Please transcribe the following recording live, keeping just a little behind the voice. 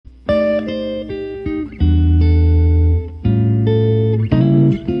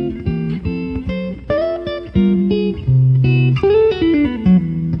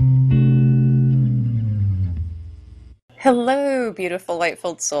beautiful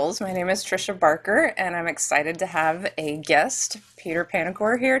light-filled souls. My name is Trisha Barker, and I'm excited to have a guest, Peter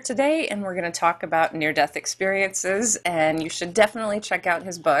Panagore, here today, and we're going to talk about near-death experiences, and you should definitely check out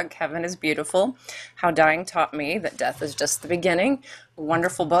his book, Heaven is Beautiful, How Dying Taught Me That Death is Just the Beginning. A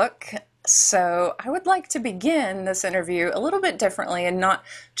wonderful book. So I would like to begin this interview a little bit differently and not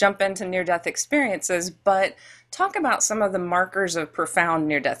jump into near-death experiences, but talk about some of the markers of profound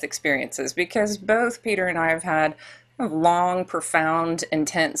near-death experiences, because both Peter and I have had long, profound,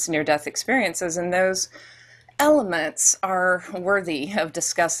 intense near-death experiences, and those elements are worthy of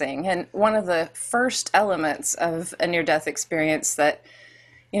discussing. And one of the first elements of a near-death experience that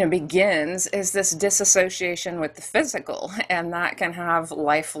begins is this disassociation with the physical, and that can have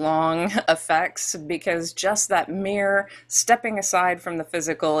lifelong effects, because just that mere stepping aside from the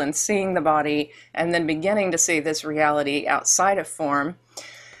physical and seeing the body and then beginning to see this reality outside of form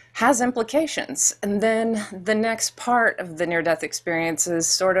has implications. And then the next part of the near-death experience is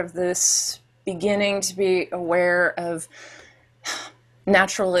sort of this beginning to be aware of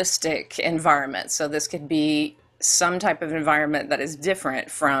naturalistic environments. So this could be some type of environment that is different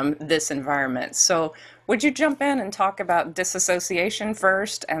from this environment. So would you jump in and talk about disassociation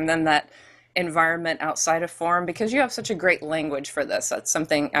first, and then that environment outside of form? Because you have such a great language for this. That's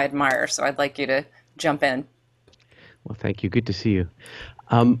something I admire. So I'd like you to jump in. Well, thank you. Good to see you.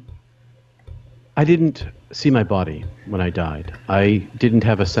 I didn't see my body when I died. I didn't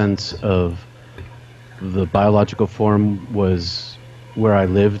have a sense of the biological form was where I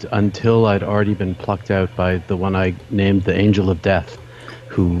lived until I'd already been plucked out by the one I named the Angel of Death,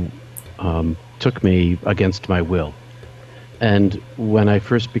 who took me against my will. And when I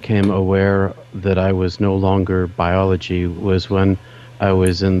first became aware that I was no longer biology was when I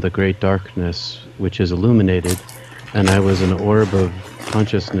was in the great darkness, which is illuminated, and I was an orb of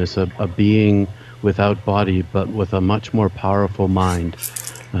consciousness, a being without body, but with a much more powerful mind,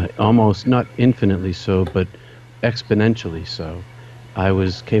 almost not infinitely so, but exponentially so. I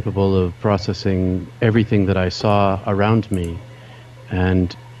was capable of processing everything that I saw around me,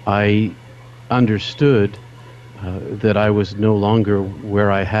 and I understood that I was no longer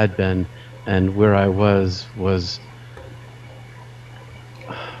where I had been, and where I was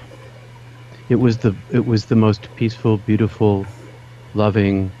it was the most peaceful, beautiful,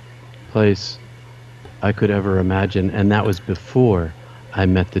 loving place I could ever imagine, and that was before I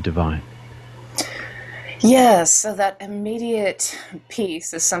met the divine. Yes, so that immediate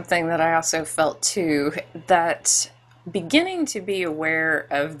peace is something that I also felt too, that beginning to be aware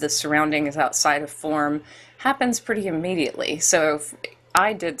of the surroundings outside of form happens pretty immediately. So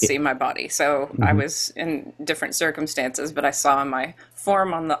I did see my body, so I was in different circumstances, but I saw my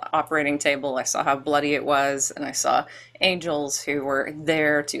form on the operating table, I saw how bloody it was, and I saw angels who were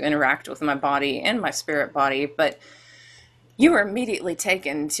there to interact with my body and my spirit body, but you were immediately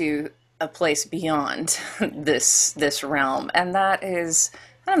taken to a place beyond this realm, and that is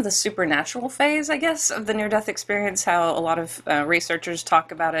kind of the supernatural phase, I guess, of the near-death experience, how a lot of researchers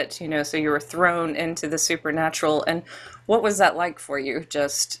talk about it, so you were thrown into the supernatural. And what was that like for you,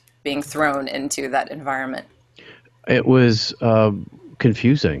 just being thrown into that environment? It was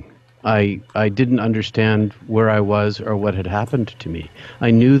confusing. I didn't understand where I was or what had happened to me. I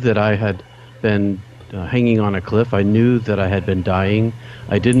knew that I had been hanging on a cliff. I knew that I had been dying.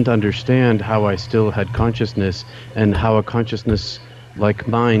 I didn't understand how I still had consciousness, and how a consciousness like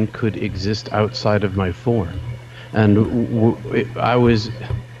mine could exist outside of my form. And I was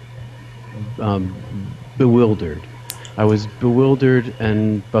bewildered. I was bewildered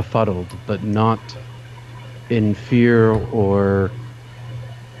and befuddled, but not in fear or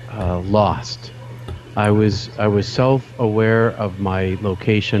lost. I was self-aware of my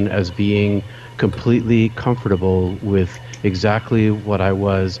location as being completely comfortable with exactly what I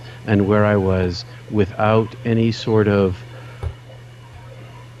was and where I was, without any sort of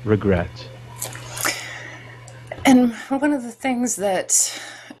regret. And one of the things that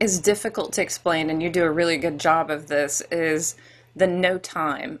is difficult to explain, and you do a really good job of this, is the no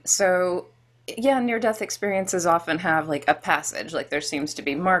time. So yeah, near-death experiences often have like a passage, like there seems to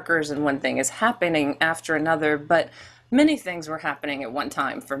be markers and one thing is happening after another, but many things were happening at one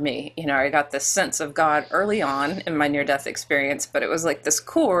time for me. I got this sense of God early on in my near-death experience, but it was like this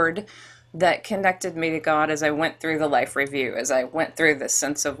cord that connected me to God as I went through the life review, as I went through this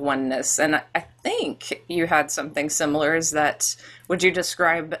sense of oneness. And I think you had something similar. Is that, would you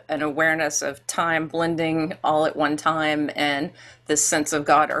describe an awareness of time blending all at one time and this sense of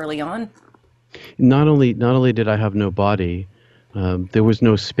God early on? Not only did I have no body, there was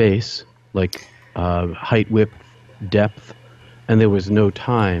no space, like height, width, depth, and there was no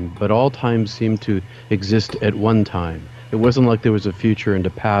time, but all time seemed to exist at one time. It wasn't like there was a future and a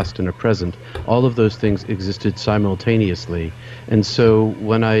past and a present. All of those things existed simultaneously. And so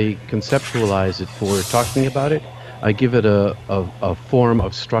when I conceptualize it for talking about it, I give it a form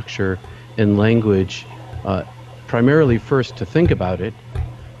of structure and language, uh, primarily first to think about it,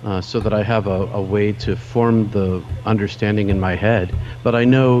 so that I have a way to form the understanding in my head. But I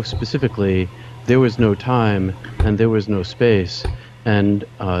know specifically there was no time and there was no space, and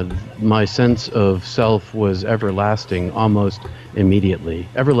my sense of self was everlasting almost immediately,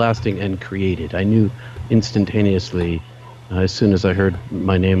 everlasting and created. I knew instantaneously. As soon as I heard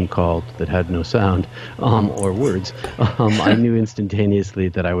my name called that had no sound or words, I knew instantaneously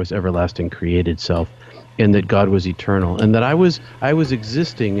that I was everlasting created self, and that God was eternal, and that I was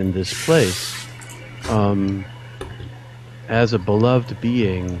existing in this place as a beloved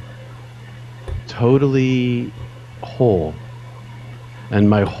being, totally whole. And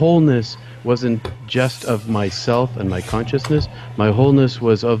my wholeness wasn't just of myself and my consciousness. My wholeness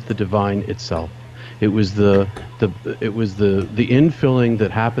was of the divine itself. It was the infilling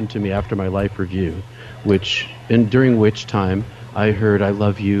that happened to me after my life review, during which time I heard, I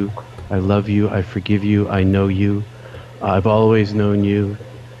love you, I forgive you, I know you, I've always known you,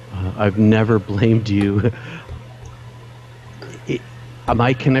 I've never blamed you.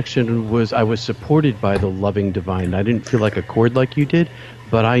 My connection was, I was supported by the loving divine. I didn't feel like a chord like you did,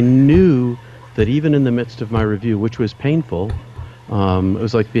 but I knew that even in the midst of my review, which was painful, it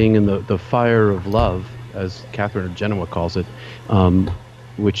was like being in the fire of love, as Catherine of Genoa calls it,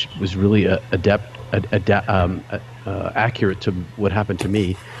 which was really accurate to what happened to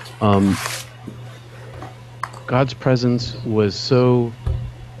me. God's presence was so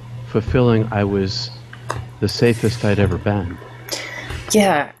fulfilling. I was the safest I'd ever been.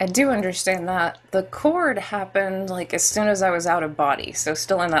 Yeah, I do understand that. The cord happened like as soon as I was out of body, so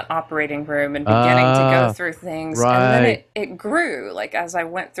still in that operating room and beginning to go Ah, through things. And then right. it grew. Like as I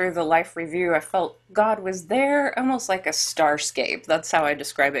went through the life review, I felt God was there almost like a starscape. That's how I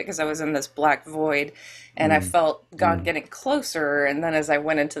describe it because I was in this black void and I Mm, felt God mm. getting closer. And then as I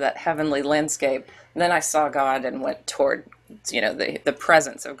went into that heavenly landscape, then I saw God and went toward, the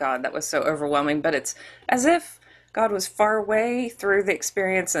presence of God that was so overwhelming. But it's as if God was far away through the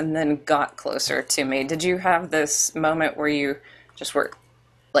experience and then got closer to me. Did you have this moment where you just were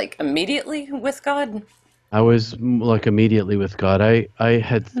like immediately with God? I was like immediately with God.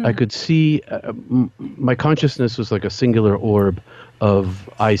 I could see, my consciousness was like a singular orb of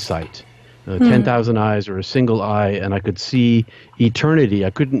eyesight, 10,000 eyes or a single eye, and I could see eternity. I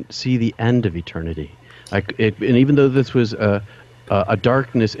couldn't see the end of eternity. And even though this was a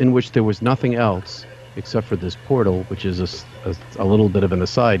darkness in which there was nothing else except for this portal, which is a little bit of an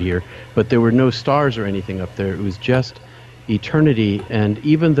aside here, but there were no stars or anything up there. It was just eternity, and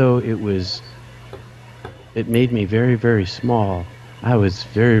even though it made me very, very small, I was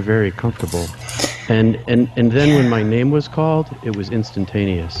very, very comfortable. And then when my Yeah. name was called, it was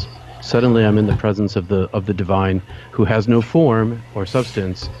instantaneous. Suddenly I'm in the presence of the divine, who has no form or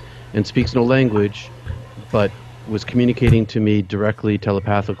substance and speaks no language, but was communicating to me directly,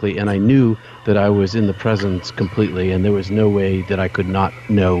 telepathically, and I knew that I was in the presence completely, and there was no way that I could not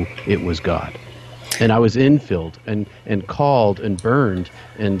know it was God. And I was infilled and called and burned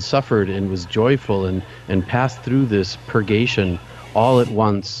and suffered and was joyful and passed through this purgation all at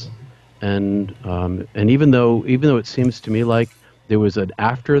once. And even though it seems to me like there was an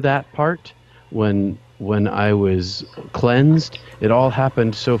after that part, when I was cleansed, it all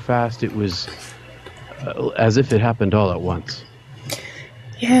happened so fast. It was as if it happened all at once.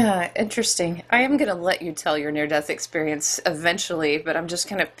 Yeah, interesting. I am going to let you tell your near death experience eventually, but I'm just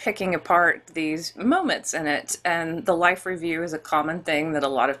kind of picking apart these moments in it. And the life review is a common thing that a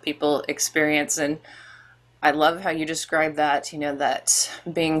lot of people experience. And I love how you describe that, that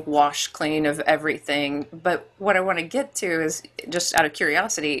being washed clean of everything. But what I want to get to is just out of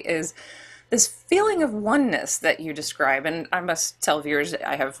curiosity is this feeling of oneness that you describe. And I must tell viewers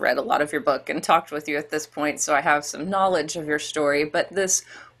I have read a lot of your book and talked with you at this point, so I have some knowledge of your story. But this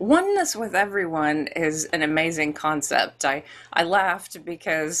oneness with everyone is an amazing concept. I laughed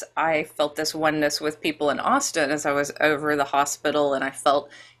because I felt this oneness with people in Austin as I was over the hospital, and I felt,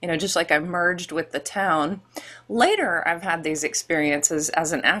 just like I merged with the town. Later, I've had these experiences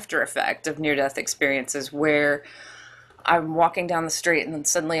as an after effect of near death experiences where I'm walking down the street and then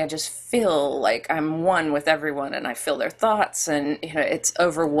suddenly I just feel like I'm one with everyone and I feel their thoughts, and it's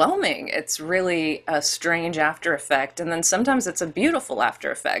overwhelming. It's really a strange after effect, and then sometimes it's a beautiful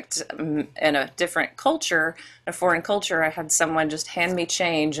after effect. In a different culture, a foreign culture, I had someone just hand me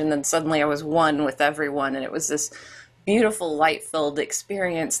change and then suddenly I was one with everyone, and it was this beautiful light-filled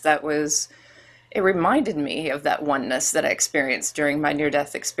experience that was it reminded me of that oneness that I experienced during my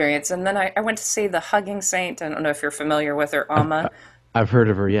near-death experience. And then I went to see the Hugging Saint. I don't know if you're familiar with her, I've Amma. I've heard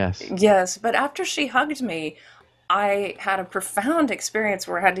of her. Yes. Yes, but after she hugged me, I had a profound experience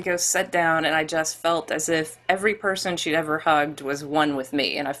where I had to go sit down and I just felt as if every person she'd ever hugged was one with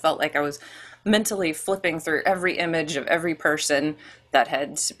me. And I felt like I was mentally flipping through every image of every person that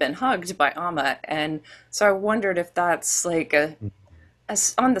had been hugged by Amma. And so I wondered if that's like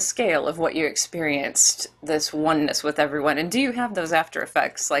on the scale of what you experienced, this oneness with everyone. And do you have those after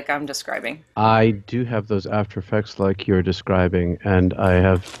effects like I'm describing? I do have those after effects like you're describing, and I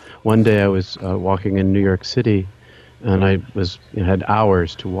have. One day I was walking in New York City, and had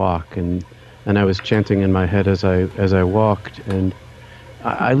hours to walk, and I was chanting in my head as I walked, and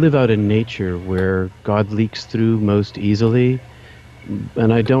I live out in nature where God leaks through most easily,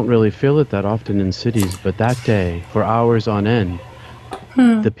 and I don't really feel it that often in cities, but that day, for hours on end,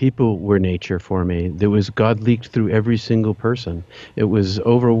 the people were nature for me. There was God leaked through every single person. It was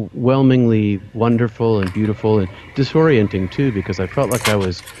overwhelmingly wonderful and beautiful and disorienting too, because I felt like I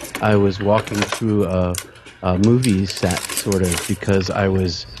was walking through a movie set sort of, because it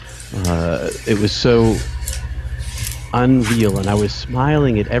was so unreal, and I was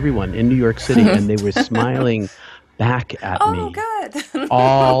smiling at everyone in New York City, and they were smiling back at Oh, me good.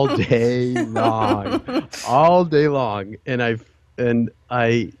 all day long, all day long.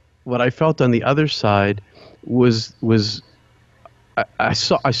 What I felt on the other side was I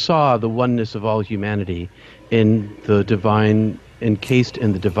saw the oneness of all humanity in the divine, encased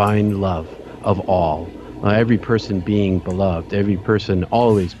in the divine love of all. Every person being beloved, every person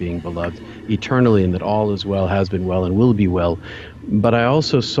always being beloved, eternally, and that all is well, has been well, and will be well. But I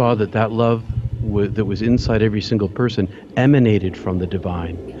also saw that love that was inside every single person emanated from the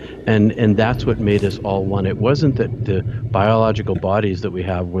divine, and that's what made us all one. It wasn't that the biological bodies that we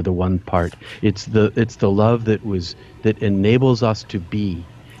have were the one part. It's the love that enables us to be,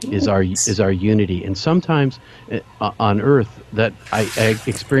 is our unity. And sometimes on Earth, that I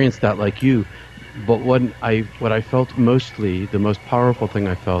experienced that like you. But what I felt mostly, the most powerful thing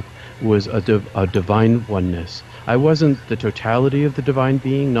I felt, was a divine oneness. I wasn't the totality of the divine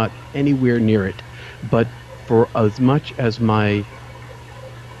being, not anywhere near it, but for as much as my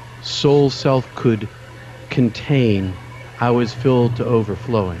soul self could contain, I was filled to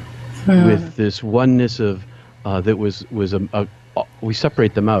overflowing with this oneness of that was we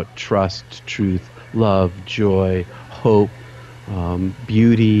separate them out: trust, truth, love, joy, hope,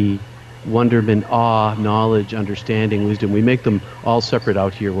 beauty, wonderment, awe, knowledge, understanding, wisdom. We make them all separate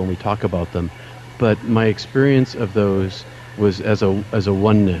out here when we talk about them. But my experience of those was as a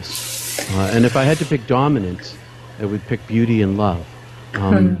oneness. And if I had to pick dominance, I would pick beauty and love.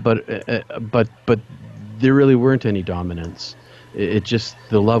 But there really weren't any dominance. It just,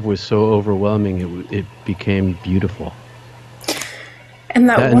 the love was so overwhelming. It became beautiful. And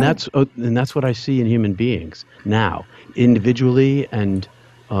that And one, that's what I see in human beings now, individually and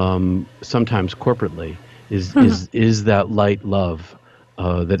sometimes corporately, is that light love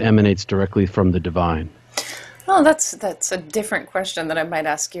that emanates directly from the divine. well, that's a different question that I might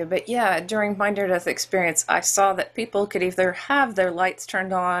ask you. But yeah, during my near-death experience, I saw that people could either have their lights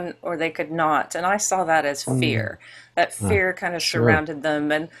turned on or they could not, and I saw that as Mm. fear. That Ah, fear kind of sure, surrounded them,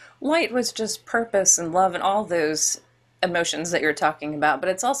 and light was just purpose and love and all those emotions that you're talking about. But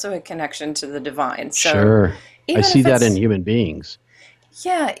it's also a connection to the divine. So sure. I even see if that in it's human beings.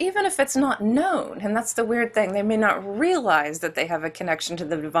 yeah, even if it's not known, and that's the weird thing. They may not realize that they have a connection to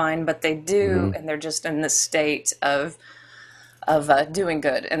the divine, but they do, Hmm. and they're just in this state of doing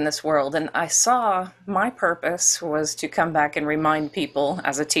good in this world. And I saw my purpose was to come back and remind people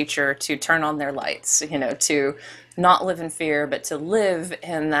as a teacher to turn on their lights, to not live in fear, but to live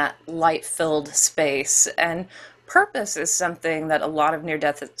in that light-filled space. And purpose is something that a lot of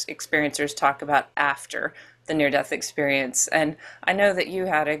near-death experiencers talk about after the near-death experience. And I know that you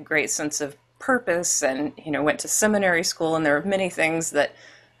had a great sense of purpose and, went to seminary school, and there were many things that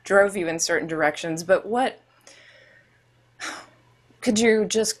drove you in certain directions. But what could you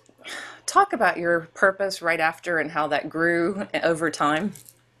just talk about your purpose right after and how that grew over time?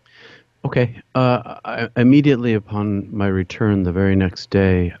 Okay. Immediately upon my return, the very next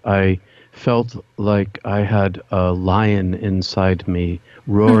day, I felt like I had a lion inside me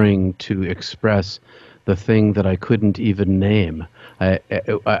roaring to express the thing that I couldn't even name. I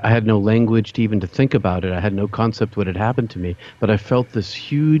had no language to even to think about it. I had no concept what had happened to me, but I felt this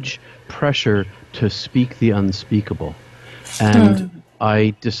huge pressure to speak the unspeakable. And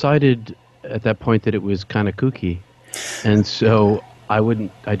I decided at that point that it was kind of kooky. And so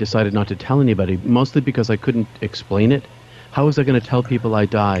I decided not to tell anybody, mostly because I couldn't explain it. how was I going to tell people I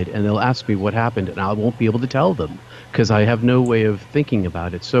died? And they'll ask me what happened, and I won't be able to tell them because I have no way of thinking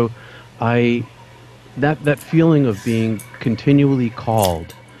about it. So I that feeling of being continually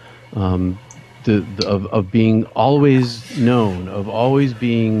called, of being always known, of always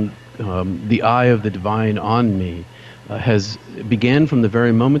being the eye of the divine on me, has began from the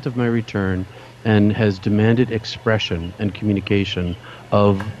very moment of my return and has demanded expression and communication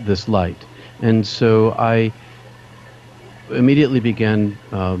of this light. And so I immediately began,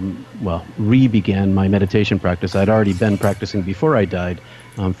 re-began my meditation practice. I'd already been practicing before I died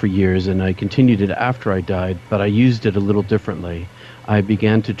for years, and I continued it after I died, but I used it a little differently. I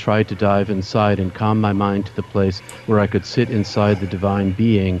began to try to dive inside and calm my mind to the place where I could sit inside the divine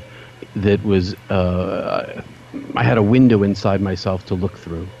being that was, I had a window inside myself to look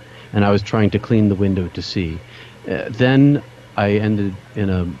through, and I was trying to clean the window to see. Then I ended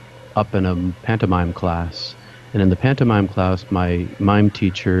up in a pantomime class. And in the pantomime class, my mime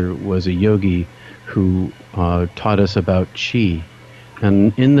teacher was a yogi who taught us about chi.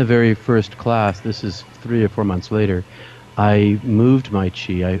 And in the very first class, this is 3 or 4 months later, I moved my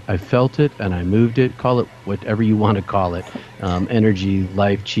chi. I felt it and I moved it. Call it whatever you want to call it. Energy,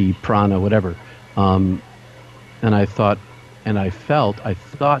 life, chi, prana, whatever. And I thought and I felt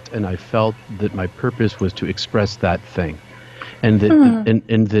that my purpose was to express that thing. And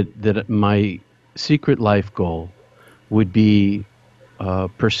that, that my secret life goal would be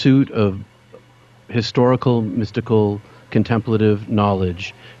pursuit of historical, mystical, contemplative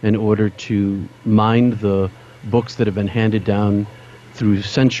knowledge in order to mine the books that have been handed down through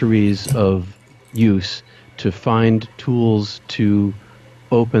centuries of use to find tools to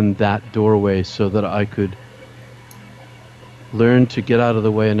open that doorway so that I could learn to get out of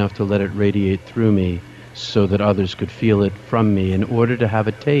the way enough to let it radiate through me so that others could feel it from me in order to have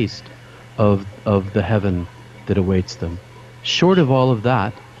a taste of the heaven that awaits them. Short of all of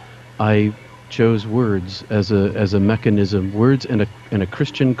that, I chose words as a mechanism, words in a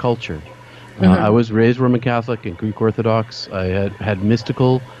Christian culture. I was raised Roman Catholic and Greek Orthodox. I had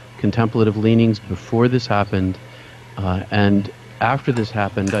mystical, contemplative leanings before this happened, and after this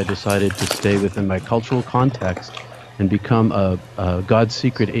happened, I decided to stay within my cultural context and become a God's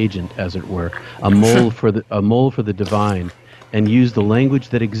secret agent, as it were, a mole for the divine, and use the language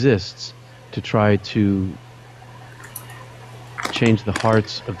that exists to try to change the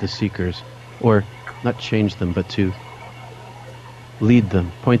hearts of the seekers, or not change them, but to lead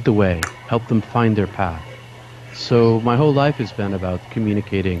them, point the way, help them find their path. So my whole life has been about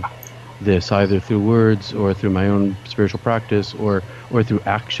communicating this, either through words or through my own spiritual practice, or through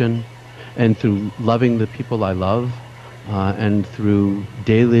action, and through loving the people I love, and through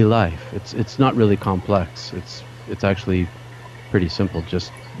daily life. It's not really complex. It's actually pretty simple.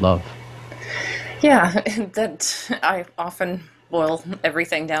 Just love. Yeah, that I often boil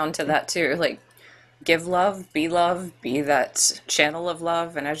everything down to that too. Like, give love, be that channel of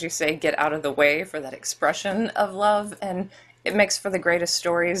love, and as you say, get out of the way for that expression of love. And it makes for the greatest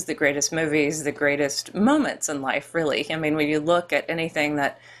stories, the greatest movies, the greatest moments in life, really. I mean, when you look at anything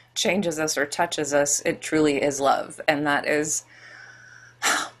that changes us or touches us, it truly is love. And that is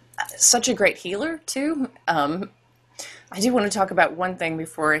such a great healer, too. I do want to talk about one thing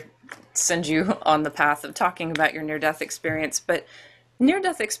before I send you on the path of talking about your near-death experience, but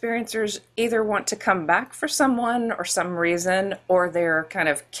near-death experiencers either want to come back for someone or some reason, or they're kind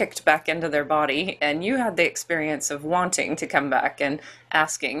of kicked back into their body, and you had the experience of wanting to come back and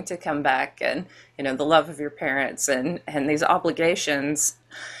asking to come back, and the love of your parents and these obligations.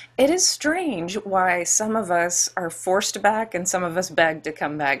 It is strange why some of us are forced back and some of us beg to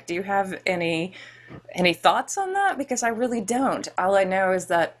come back. Do you have any thoughts on that? Because I really don't. All I know is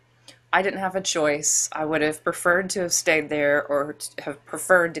that I didn't have a choice. I would have preferred to have stayed there, or have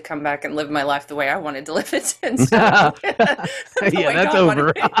preferred to come back and live my life the way I wanted to live it instead of the way that's God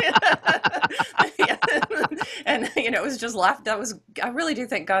over. Yeah. And it was just laughed. I really do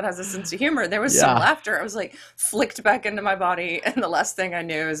think God has a sense of humor. There was some Yeah. laughter. I was like flicked back into my body, and the last thing I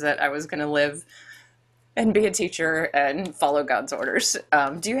knew is that I was going to live and be a teacher and follow God's orders.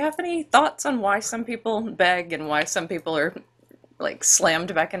 Do you have any thoughts on why some people beg and why some people are like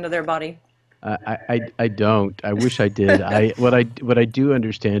slammed back into their body? I don't. I wish I did. What I do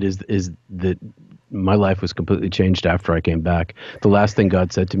understand is that my life was completely changed after I came back. The last thing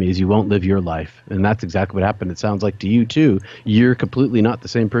God said to me is, "You won't live your life," and that's exactly what happened. It sounds like to you too. You're completely not the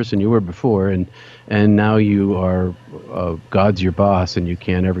same person you were before, and now you are God's your boss, and you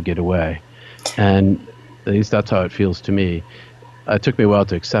can't ever get away. And at least that's how it feels to me. It took me a while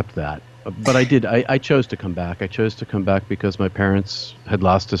to accept that. But I did. I chose to come back. I chose to come back because my parents had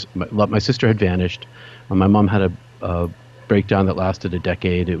lost us. My sister had vanished. My mom had a breakdown that lasted a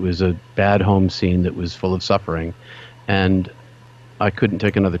decade. It was a bad home scene that was full of suffering, and I couldn't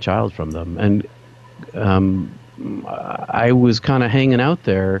take another child from them. And I was kind of hanging out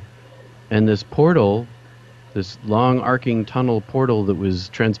there, and this portal, this long arcing tunnel portal that was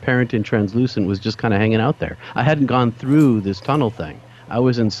transparent and translucent, was just kind of hanging out there. I hadn't gone through this tunnel thing. I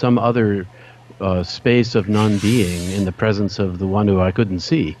was in some other space of non-being in the presence of the one who I couldn't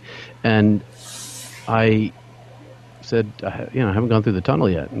see. And I said, I haven't gone through the tunnel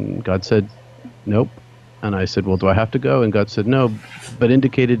yet. And God said, nope. And I said, well, do I have to go? And God said, no, but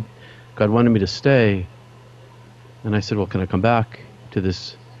indicated God wanted me to stay. And I said, well, can I come back to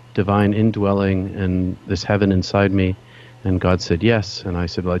this divine indwelling and this heaven inside me? And God said, yes. And I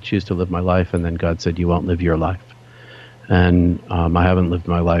said, well, I choose to live my life. And then God said, you won't live your life. And I haven't lived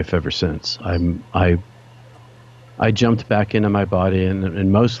my life ever since. I jumped back into my body,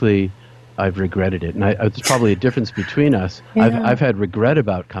 and mostly I've regretted it. And there's probably a difference between us. Yeah. I've had regret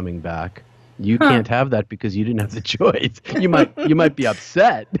about coming back. You can't have that because you didn't have the choice. You might be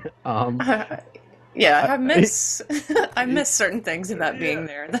upset. Yeah, I miss certain things about being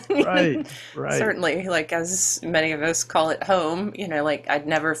there. Right. Certainly, like as many of us call it home, like I'd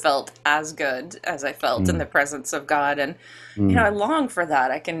never felt as good as I felt in the presence of God. And, I long for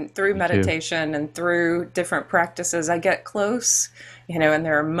that. I can, through meditation and through different practices, I get close, and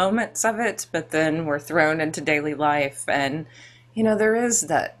there are moments of it, but then we're thrown into daily life. And, there is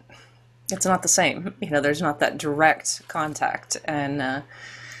that, it's not the same. There's not that direct contact.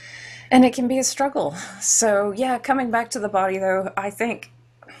 And it can be a struggle. So yeah, coming back to the body though, I think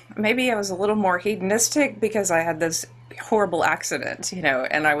maybe I was a little more hedonistic because I had this horrible accident,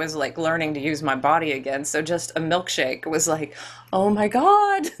 and I was like learning to use my body again. So just a milkshake was like, oh my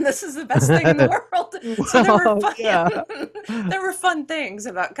God, this is the best thing in the world. So there were fun things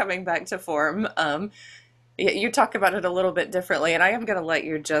about coming back to form. You talk about it a little bit differently, and I am going to let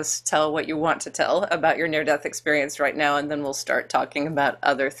you just tell what you want to tell about your near-death experience right now, and then we'll start talking about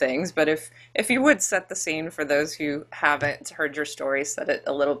other things. But if you would set the scene for those who haven't heard your story, set it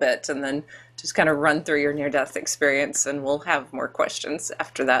a little bit, and then just kind of run through your near-death experience, and we'll have more questions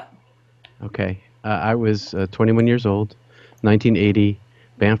after that. Okay. I was 21 years old, 1980,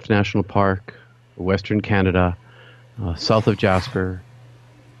 Banff National Park, Western Canada, south of Jasper,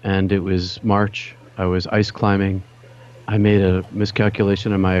 and it was March. I was ice climbing. I made a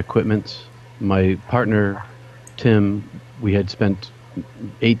miscalculation on my equipment. My partner, Tim, we had spent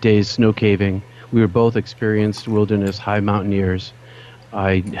 8 days snow caving. We were both experienced wilderness high mountaineers.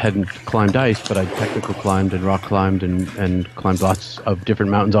 I hadn't climbed ice, but I'd technical climbed and rock climbed and climbed lots of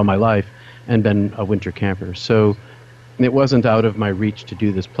different mountains all my life and been a winter camper. So it wasn't out of my reach to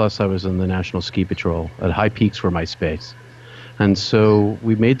do this. Plus, I was in the National Ski Patrol. High peaks were my space. And so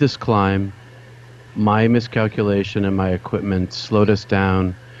we made this climb. My miscalculation and my equipment slowed us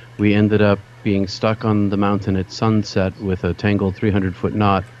down. We ended up being stuck on the mountain at sunset with a tangled 300-foot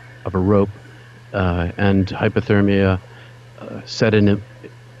knot of a rope, and hypothermia set in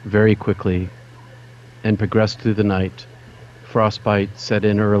very quickly and progressed through the night. Frostbite set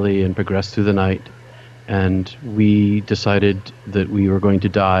in early and progressed through the night, and we decided that we were going to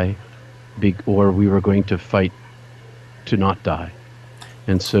die, or we were going to fight to not die.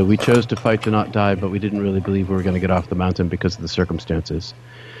 And so we chose to fight to not die, but we didn't really believe we were going to get off the mountain because of the circumstances.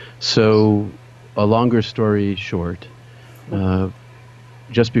 So, a longer story short,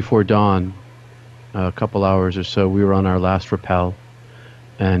 just before dawn, a couple hours or so, we were on our last rappel,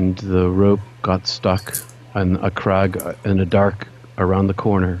 and the rope got stuck on a crag in the dark around the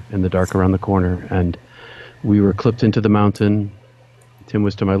corner, and we were clipped into the mountain. Tim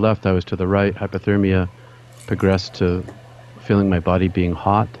was to my left, I was to the right. Hypothermia progressed to feeling my body being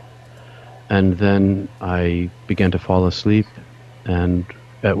hot, and then I began to fall asleep, and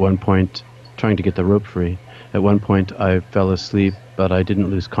at one point, trying to get the rope free, at one point I fell asleep, but I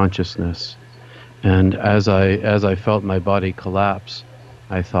didn't lose consciousness. And as I felt my body collapse,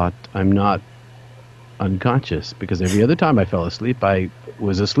 I thought, I'm not unconscious, because every other time I fell asleep, I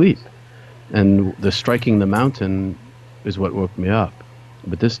was asleep. And the striking the mountain is what woke me up.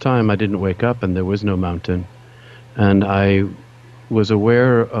 But this time I didn't wake up, and there was no mountain. And I was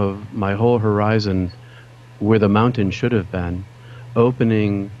aware of my whole horizon where the mountain should have been,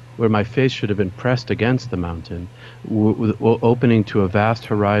 opening where my face should have been pressed against the mountain, opening to a vast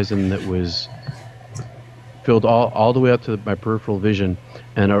horizon that was filled all the way up to my peripheral vision,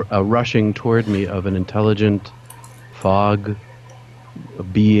 and a rushing toward me of an intelligent fog, a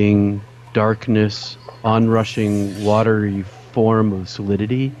being, darkness, onrushing, watery form of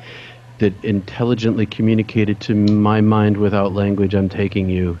solidity that intelligently communicated to my mind without language, I'm taking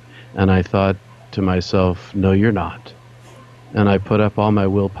you. And I thought to myself, no, you're not. and I put up all my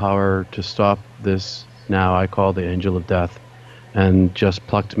willpower to stop this now I call the angel of death, and just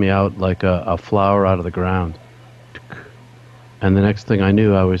plucked me out like a flower out of the ground. And the next thing I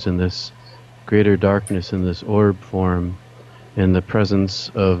knew, I was in this greater darkness, in this orb form, in the presence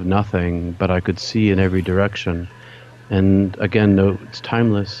of nothing, but I could see in every direction. And again, no, it's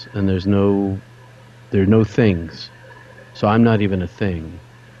timeless, and there are no things. So I'm not even a thing.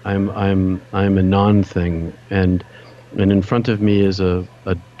 I'm a non-thing, and in front of me is a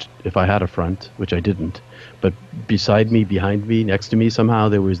if I had a front, which I didn't, but beside me, behind me, next to me, somehow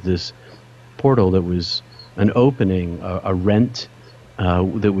there was this portal that was an opening, a rent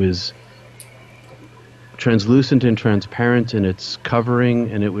that was translucent and transparent in its covering,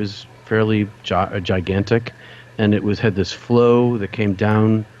 and it was fairly gigantic, and it had this flow that came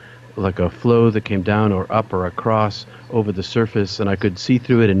down, like a flow that came down or up or across over the surface, and I could see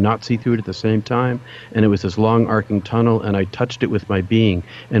through it and not see through it at the same time. And it was this long arcing tunnel, and I touched it with my being.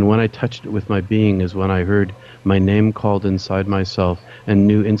 And when I touched it with my being is when I heard my name called inside myself, and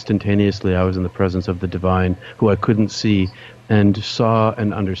knew instantaneously I was in the presence of the divine, who I couldn't see, and saw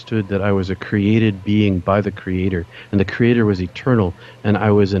and understood that I was a created being by the Creator, and the Creator was eternal, and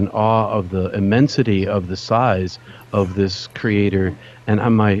I was in awe of the immensity of the size of this Creator.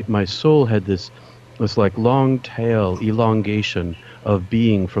 And my soul had this like long tail elongation of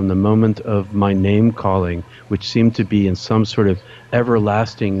being from the moment of my name calling, which seemed to be in some sort of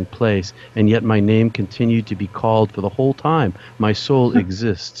everlasting place, and yet my name continued to be called for the whole time my soul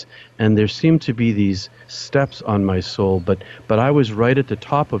exists. And there seemed to be these steps on my soul, but I was right at the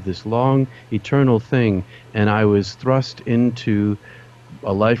top of this long eternal thing, and I was thrust into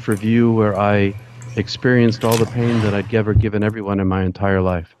a life review where I experienced all the pain that I'd ever given everyone in my entire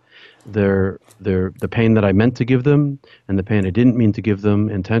life. The pain that I meant to give them, and the pain I didn't mean to give them,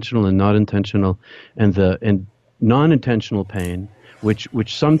 intentional and not intentional, and non-intentional pain,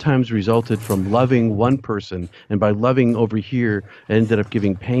 which sometimes resulted from loving one person, and by loving over here, I ended up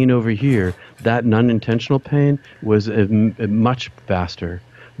giving pain over here. That non-intentional pain was a much faster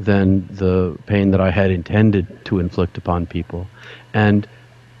than the pain that I had intended to inflict upon people. And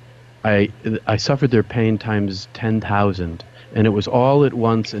I suffered their pain times 10,000, and it was all at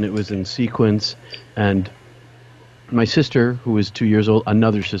once, and it was in sequence. And my sister, who was 2 years old,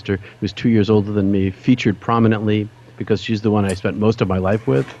 another sister who was 2 years older than me, featured prominently because she's the one I spent most of my life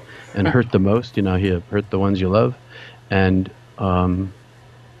with and hurt the most. You know, you hurt the ones you love. And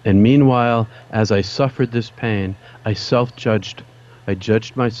meanwhile, as I suffered this pain, I self-judged. I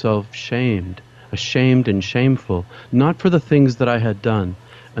judged myself ashamed and shameful, not for the things that I had done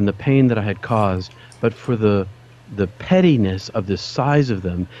and the pain that I had caused, but for the pettiness of the size of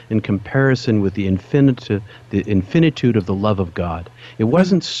them in comparison with the infinitude of the love of God. It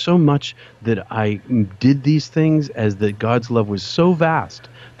wasn't so much that I did these things as that God's love was so vast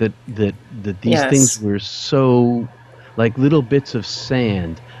that these things were so like little bits of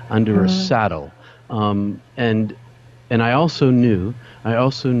sand under a saddle. And I also knew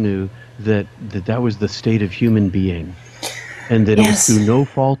that was the state of human being, and that it was through no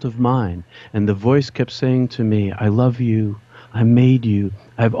fault of mine. And the voice kept saying to me, I love you. I made you.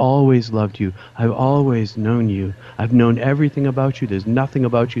 I've always loved you. I've always known you. I've known everything about you. There's nothing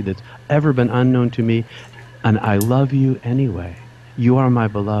about you that's ever been unknown to me. And I love you anyway. You are my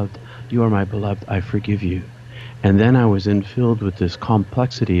beloved. You are my beloved. I forgive you. And then I was filled with this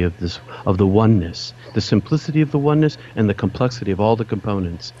complexity of the oneness, the simplicity of the oneness and the complexity of all the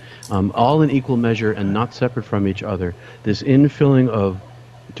components, all in equal measure and not separate from each other. This infilling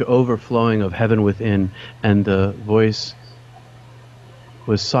to overflowing of heaven within, and the voice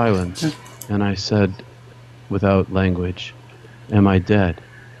was silent, and I said, without language, "Am I dead?"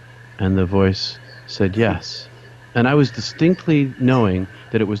 And the voice said, "Yes." And I was distinctly knowing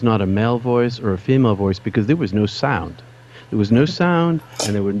that it was not a male voice or a female voice, because there was no sound. There was no sound,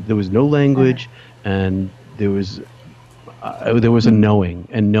 and there was no language, and there was a knowing,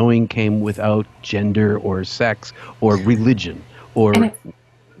 and knowing came without gender or sex or religion or. And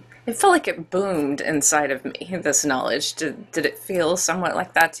it felt like it boomed inside of me. This knowledge. Did it feel somewhat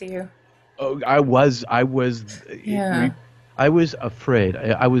like that to you? Oh, I was afraid.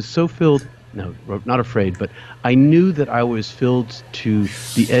 I was so filled. No, not afraid, but I knew that I was filled to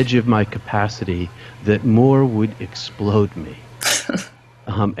the edge of my capacity, that more would explode me.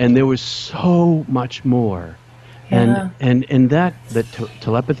 And there was so much more. Yeah. And that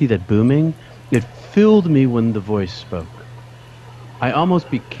telepathy, that booming, it filled me when the voice spoke. I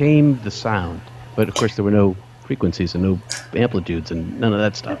almost became the sound. But of course there were no frequencies and no amplitudes and none of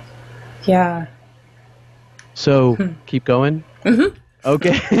that stuff. Yeah. So, keep going? Mm-hmm.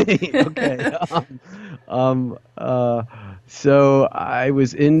 Okay. Okay. So I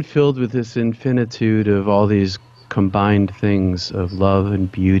was filled with this infinitude of all these combined things of love and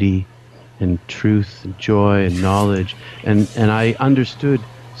beauty and truth and joy and knowledge, and I understood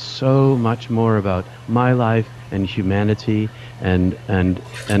so much more about my life and humanity, and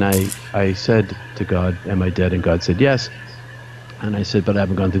I said to God, am I dead? And God said yes. And I said, but I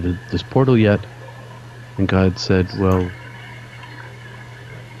haven't gone through this portal yet. And God said, well,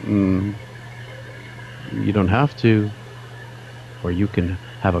 mm, you don't have to, or you can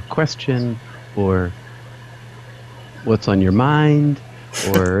have a question, or what's on your mind,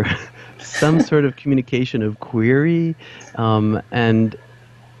 or some sort of communication of query, and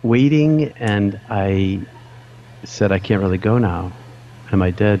waiting. And I said, I can't really go now. Am I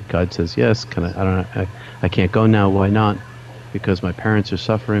dead? God says, yes. Can I don't know. I can't go now. Why not? Because my parents are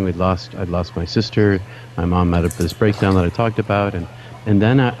suffering. I'd lost my sister. My mom had this breakdown that I talked about. And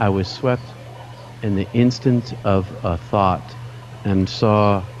then I was swept in the instant of a thought and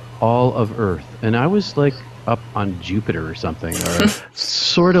saw all of Earth. And I was like up on Jupiter or something, or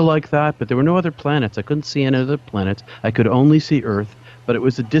sort of like that, but there were no other planets. I couldn't see any other planets. I could only see Earth, but it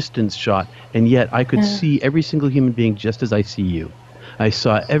was a distance shot, and yet I could Yeah. see every single human being just as I see you. I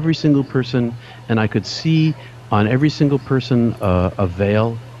saw every single person, and I could see on every single person a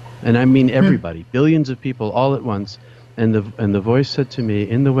veil, and I mean everybody, billions of people all at once. And the voice said to me,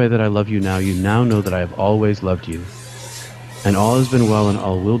 "In the way that I love you now, you now know that I have always loved you, and all has been well, and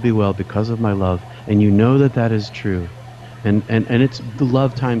all will be well because of my love, and you know that that is true." And it's the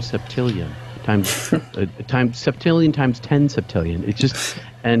love times septillion times septillion times 10 septillion. It's just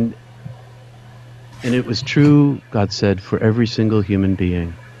and and it was true, God said, for every single human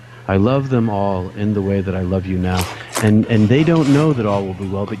being. I love them all in the way that I love you now. And they don't know that all will be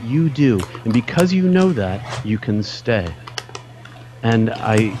well, but you do. And because you know that, you can stay. And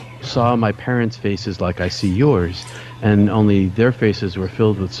I saw my parents' faces like I see yours, and only their faces were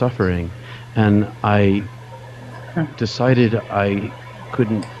filled with suffering. And I decided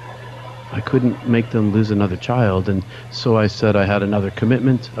couldn't I couldn't make them lose another child, and so I said I had another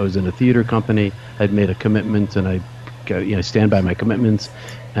commitment. I was in a theater company. I'd made a commitment, and stand by my commitments,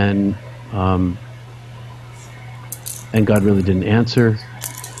 and um, and God really didn't answer.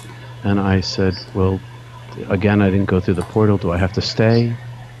 And I said, well, again, I didn't go through the portal. Do I have to stay?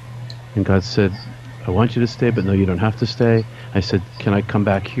 And God said, I want you to stay, but no, you don't have to stay. I said, can I come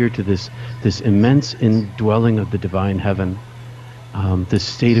back here to this immense indwelling of the divine heaven, this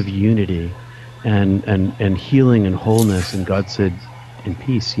state of unity and healing and wholeness? And God said, in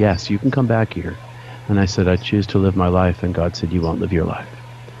peace, yes, you can come back here. And I said, I choose to live my life. And God said, you won't live your life.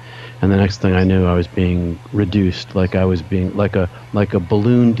 And the next thing I knew, I was being reduced, like I was being like a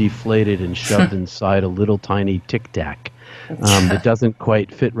balloon deflated and shoved inside a little tiny tic tac that doesn't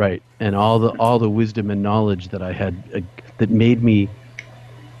quite fit right. And all the wisdom and knowledge that I had that made me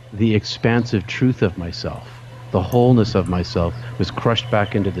the expansive truth of myself, the wholeness of myself, was crushed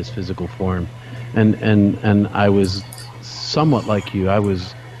back into this physical form. And I was somewhat like you.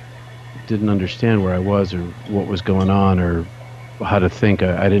 Didn't understand where I was or what was going on or how to think.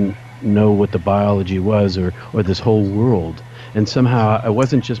 I didn't know what the biology was or this whole world. And somehow I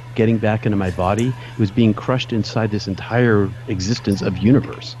wasn't just getting back into my body. It was being crushed inside this entire existence of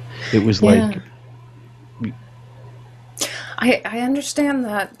universe. It was Yeah. like, I understand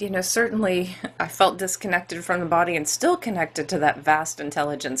that, certainly I felt disconnected from the body and still connected to that vast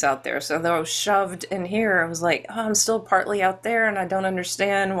intelligence out there. So though I was shoved in here, I was like, oh, I'm still partly out there and I don't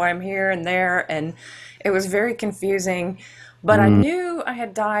understand why I'm here and there. And it was very confusing. But I mm, knew I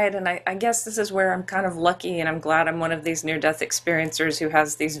had died, and I guess this is where I'm kind of lucky, and I'm glad I'm one of these near-death experiencers who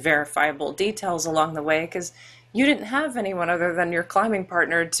has these verifiable details along the way, because you didn't have anyone other than your climbing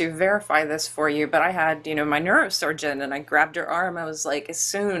partner to verify this for you. But I had, my neurosurgeon, and I grabbed her arm. I was like, as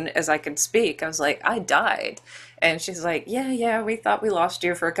soon as I could speak, I was like, I died. And she's like, yeah, yeah, we thought we lost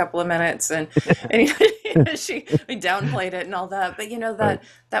you for a couple of minutes, and we downplayed it and all that. But right.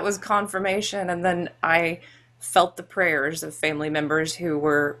 that was confirmation, and then I felt the prayers of family members who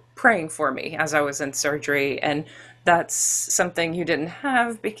were praying for me as I was in surgery. And that's something you didn't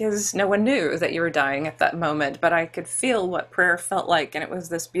have because no one knew that you were dying at that moment. But I could feel what prayer felt like. And it was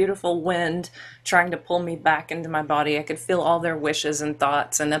this beautiful wind trying to pull me back into my body. I could feel all their wishes and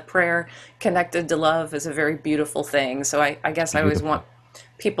thoughts. And a prayer connected to love is a very beautiful thing. So I guess I always Beautiful. want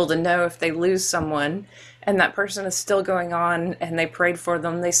people to know if they lose someone and that person is still going on and they prayed for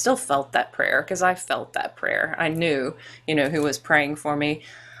them, they still felt that prayer because I felt that prayer. I knew, who was praying for me.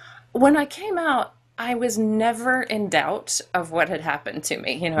 When I came out, I was never in doubt of what had happened to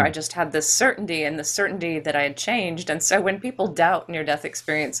me. I Mm. just had this certainty and the certainty that I had changed. And so when people doubt near death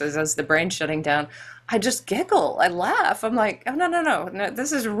experiences as the brain shutting down, I just giggle. I laugh. I'm like, oh, no, no, no, no,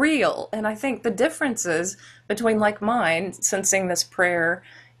 this is real. And I think the differences between like mine sensing this prayer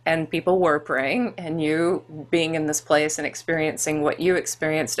and people were praying and you being in this place and experiencing what you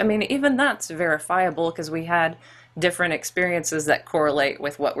experienced. I mean, even that's verifiable because we had different experiences that correlate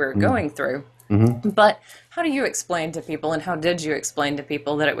with what we we're Mm. going through. Hmm. But how do you explain to people, and how did you explain to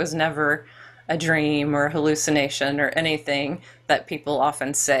people that it was never a dream or a hallucination or anything that people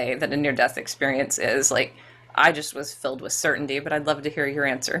often say that a near death experience is? Like, I just was filled with certainty, but I'd love to hear your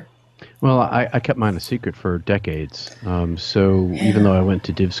answer. Well, I kept mine a secret for decades. So even Yeah. though I went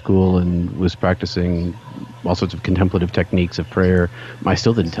to div school and was practicing all sorts of contemplative techniques of prayer, I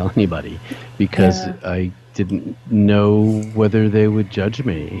still didn't tell anybody because Yeah. I didn't know whether they would judge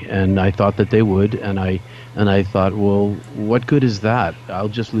me, and I thought that they would, and I thought, well, what good is that? I'll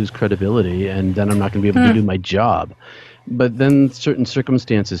just lose credibility, and then I'm not going to be able to do my job. But then certain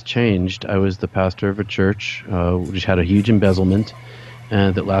circumstances changed. I was the pastor of a church which had a huge embezzlement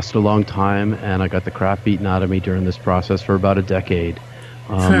and that lasted a long time, and I got the crap beaten out of me during this process for about a decade.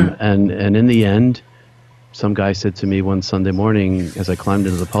 And in the end, some guy said to me one Sunday morning as I climbed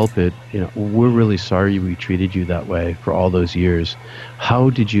into the pulpit, we're really sorry we treated you that way for all those years. How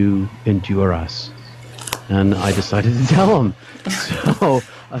did you endure us? And I decided to tell him. So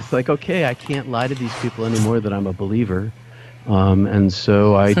I was like, okay, I can't lie to these people anymore that I'm a believer. And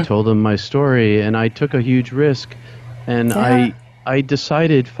so I told him my story, and I took a huge risk, and Yeah. I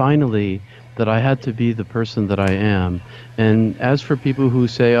decided finally that I had to be the person that I am. And as for people who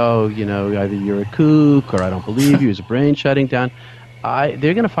say, oh, either you're a kook or I don't believe you, there's a brain shutting down,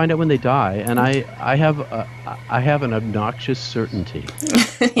 they're going to find out when they die. And I have an obnoxious certainty.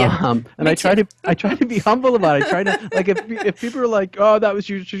 Yeah. And Me too. I try to be humble about it. I try to, like, if people are like, oh, that was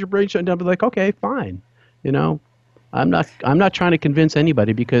your brain shutting down, I'll be like, okay, fine. You know, I'm not trying to convince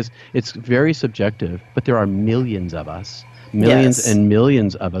anybody because it's very subjective, but there are millions of us, millions Yes. and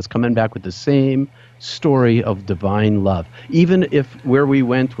millions of us coming back with the same story of divine love. Even if where we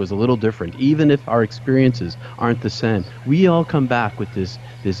went was a little different, even if our experiences aren't the same, we all come back with this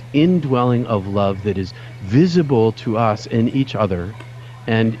indwelling of love that is visible to us in each other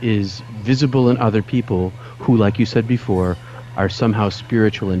and is visible in other people who, like you said before, are somehow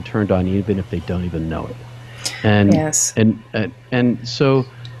spiritual and turned on even if they don't even know it. And Yes. and so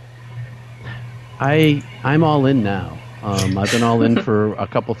I'm all in now. I've been all in for a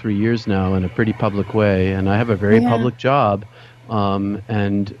couple 3 years now in a pretty public way, and I have a very Yeah. public job.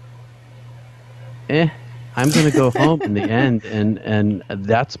 And I'm going to go home in the end, and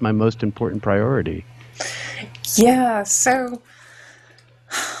that's my most important priority. Yeah. So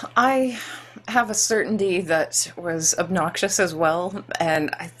I have a certainty that was obnoxious as well, and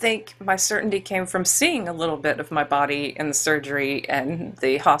I think my certainty came from seeing a little bit of my body in the surgery and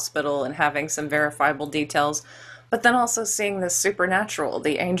the hospital and having some verifiable details, but then also seeing the supernatural,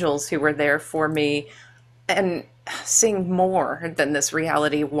 the angels who were there for me, and seeing more than this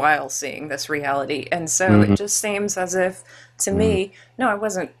reality while seeing this reality. And so it Hmm. just seems as if, to Hmm. me, no, I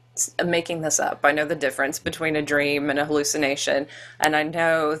wasn't making this up. I know the difference between a dream and a hallucination, and I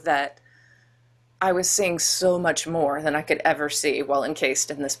know that I was seeing so much more than I could ever see while encased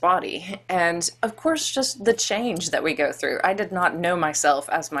in this body. And of course, just the change that we go through. I did not know myself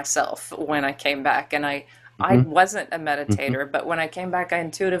as myself when I came back, and I Hmm. wasn't a Hmm. meditator, but when I came back, I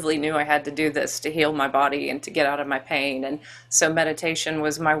intuitively knew I had to do this to heal my body and to get out of my pain. And so meditation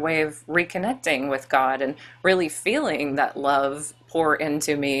was my way of reconnecting with God and really feeling that love pour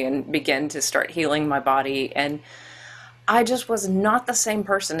into me and begin to start healing my body. And I just was not the same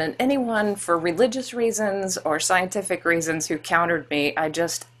person. And anyone, for religious reasons or scientific reasons, who countered me, I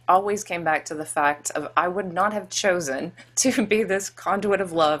just always came back to the fact of I would not have chosen to be this conduit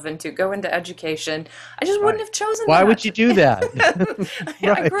of love and to go into education. I just wouldn't Right. have chosen Why would that. you do that?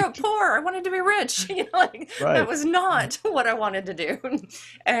 I grew up Right. poor. I wanted to be rich. Like that Right. was not what I wanted to do.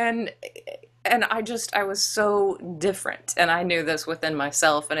 And I was so different, and I knew this within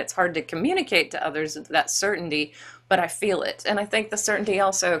myself, and it's hard to communicate to others that certainty, but I feel it. And I think the certainty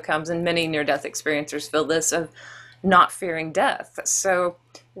also comes, and many near death experiencers feel this, of not fearing death. So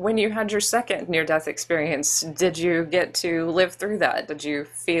when you had your second near death experience, did you get to live through that? Did you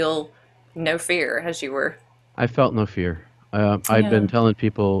feel no fear as you were? I felt no fear. I've been Yeah. telling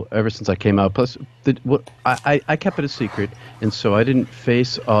people ever since I came out. Plus, I kept it a secret, and so I didn't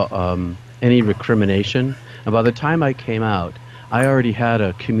face any recrimination. And by the time I came out, I already had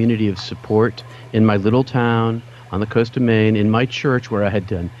a community of support in my little town on the coast of Maine, in my church where I had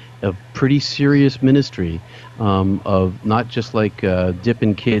done a pretty serious ministry, of not just like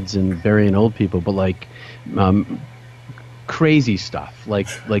dipping kids and burying old people, but like um, crazy stuff, like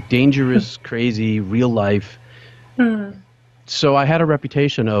dangerous, crazy, real life. So I had a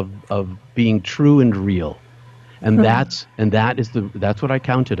reputation of being true and real, and that's what I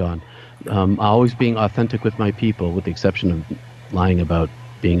counted on. Always being authentic with my people, with the exception of lying about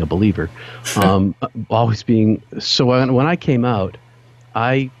being a believer. Always being so. When I came out,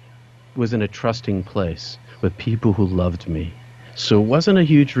 I was in a trusting place with people who loved me. So it wasn't a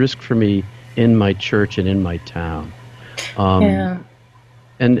huge risk for me in my church and in my town. Yeah.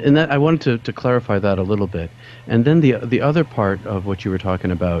 And that I wanted to clarify that a little bit. And then the other part of what you were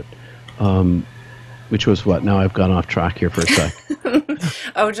talking about, which was what? Now I've gone off track here for a sec.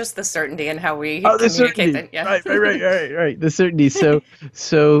 Oh, just the certainty and how we Oh, the communicate certainty. that. Yeah. Right. The certainty.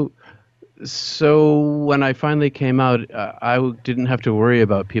 So when I finally came out, didn't have to worry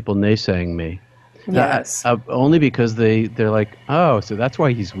about people naysaying me. Yes. Only because they're like, oh, so that's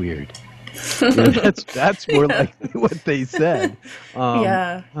why he's weird. That's more likely what they said.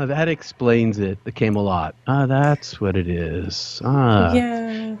 Yeah. That explains it. It came a lot. That's what it is.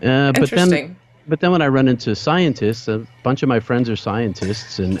 Yeah. But then Interesting. when I run into scientists, a bunch of my friends are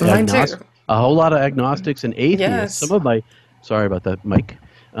scientists and Mine too. a whole lot of agnostics and atheists. Yes. Sorry about that, Mike.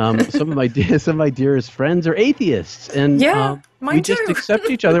 Some of my dearest friends are atheists, and Yeah, we mine just too. accept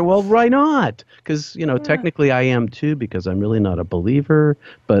each other. Well, why not? Because technically I am too, because I'm really not a believer,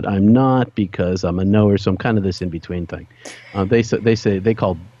 but I'm not because I'm a knower. So I'm kind of this in between thing. They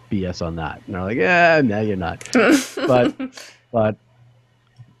call BS on that, and they're like, yeah, no, you're not. But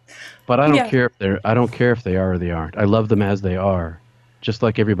but I don't Yeah. care if they are or they aren't. I love them as they are, just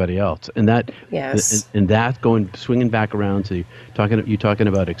like everybody else. And Yes. swinging back around to talking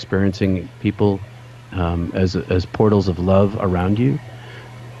about experiencing people as portals of love around you.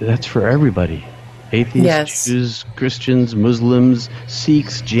 That's for everybody. Atheists, Yes. Jews, Christians, Muslims,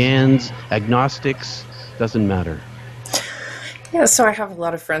 Sikhs, Jains, agnostics, doesn't matter. Yeah, so I have a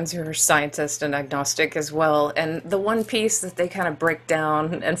lot of friends who are scientists and agnostic as well, and the one piece that they kind of break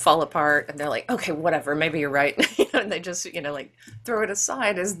down and fall apart, and they're like, okay, whatever, maybe you're right, and they just, like throw it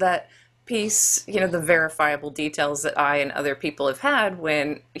aside, is that piece, the verifiable details that I and other people have had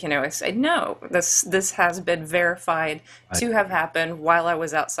when, I say, no, this has been verified I, to have happened while I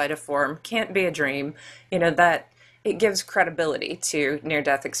was outside of form, can't be a dream, that it gives credibility to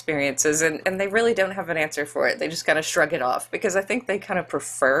near-death experiences, and they really don't have an answer for it. They just kind of shrug it off because I think they kind of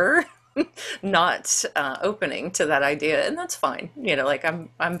prefer not opening to that idea, and that's fine. Like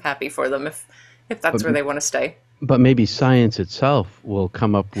I'm happy for them if but that's where they want to stay. But maybe science itself will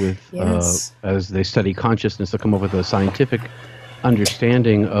come up with, Yes. as they study consciousness, they'll come up with a scientific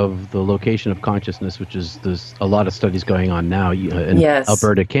understanding of the location of consciousness, which is there's a lot of studies going on now in Yes.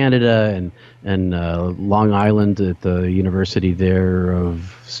 Alberta, Canada, and Long Island at the University there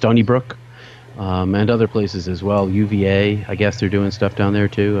of Stony Brook, and other places as well. UVA, I guess they're doing stuff down there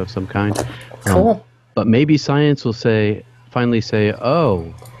too of some kind. Cool. But maybe science will finally say,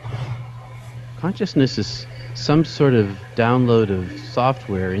 oh, consciousness is some sort of download of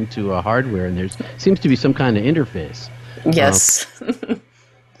software into a hardware, and there seems to be some kind of interface. Yes.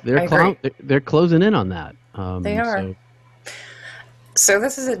 I agree. They're closing in on that. They are. So So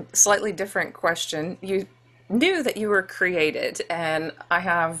this is a slightly different question. You knew that you were created, and I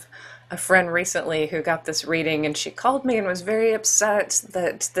have a friend recently who got this reading, and she called me and was very upset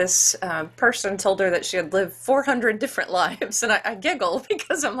that this person told her that she had lived 400 different lives, and I giggle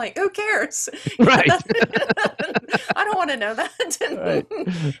because I'm like, who cares? right, I don't want to know that. right.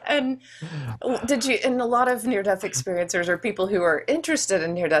 And and a lot of near-death experiencers or people who are interested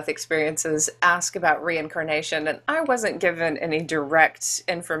in near-death experiences ask about reincarnation, and I wasn't given any direct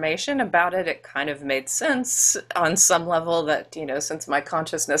information about it. It kind of made sense on some level that, since my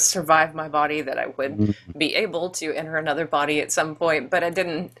consciousness survived my body, that I would be able to enter another body at some point, but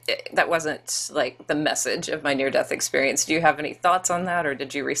that wasn't like the message of my near-death experience. Do you have any thoughts on that, or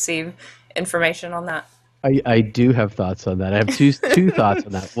did you receive information on that? I do have thoughts on that. I have two thoughts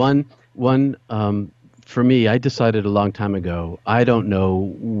on that. One, for me, I decided a long time ago. I don't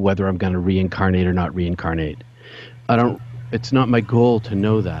know whether I'm going to reincarnate or not reincarnate. I don't. It's not my goal to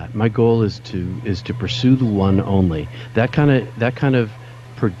know that. My goal is to pursue the one only. That kind of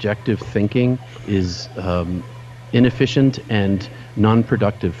projective thinking is inefficient and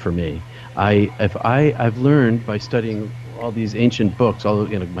non-productive for me. I've learned by studying all these ancient books,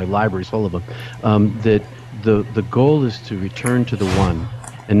 my library's full of them, that the goal is to return to the one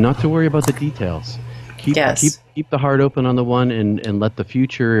and not to worry about the details. Yes. Keep the heart open on the one and let the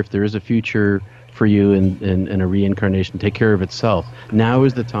future, if there is a future, for you in a reincarnation take care of itself. Now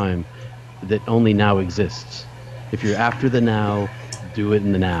is the time that only now exists. If you're after the now, do it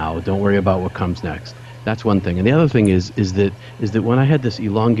in the now. Don't worry about what comes next. That's one thing. And the other thing is that when I had this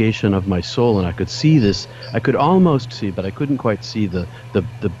elongation of my soul and I could see this, I could almost see, but I couldn't quite see the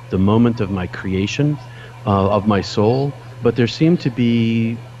moment of my creation of my soul. But there seemed to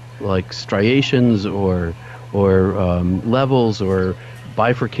be like striations or levels or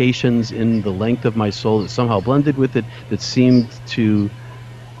bifurcations in the length of my soul that somehow blended with it, that seemed to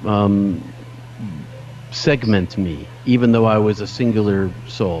segment me, even though I was a singular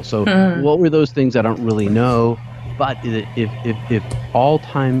soul. So what were those things? I don't really know. But if all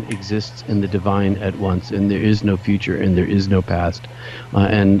time exists in the divine at once, and there is no future and there is no past,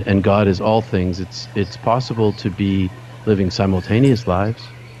 and God is all things, it's possible to be living simultaneous lives.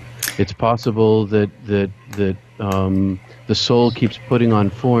 It's possible that the soul keeps putting on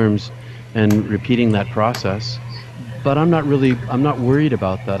forms and repeating that process. But I'm not worried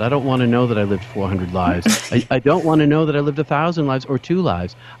about that. I don't want to know that I lived 400 lives. I don't want to know that I lived 1,000 lives or 2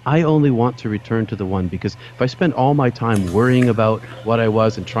 lives. I only want to return to the one, because if I spend all my time worrying about what I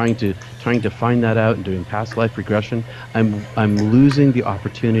was and trying to find that out and doing past life regression, I'm losing the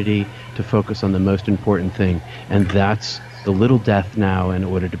opportunity to focus on the most important thing, and that's the little death now in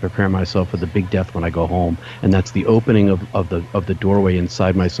order to prepare myself for the big death when I go home, and that's the opening of the doorway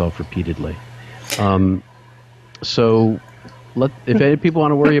inside myself repeatedly. So, if any people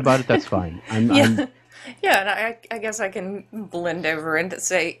want to worry about it, that's fine. Yeah, and I guess I can blend over and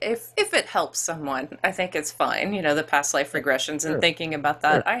say if it helps someone, I think it's fine. You know, the past life regressions and Sure, thinking about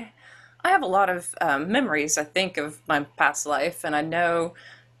sure. that. I have a lot of memories, I think, of my past life, and I know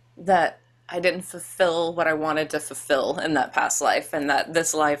that I didn't fulfill what I wanted to fulfill in that past life, and that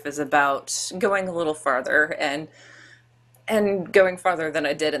this life is about going a little farther and going farther than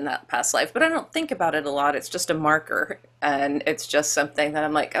I did in that past life. But I don't think about it a lot. It's just a marker, and it's just something that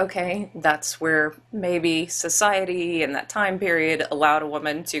I'm like, okay, that's where maybe society in that time period allowed a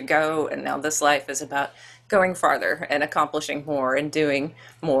woman to go, and now this life is about going farther and accomplishing more and doing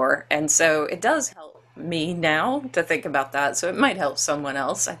more. And so it does help me now to think about that. So it might help someone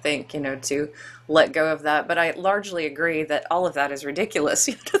else, I think, to let go of that. But I largely agree that all of that is ridiculous.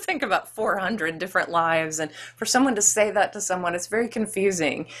 You have to think about 400 different lives. And for someone to say that to someone, it's very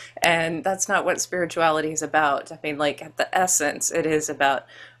confusing. And that's not what spirituality is about. I mean, like at the essence, it is about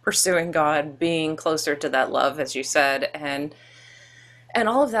pursuing God, being closer to that love, as you said. And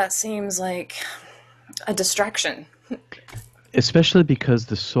all of that seems like a distraction. Especially because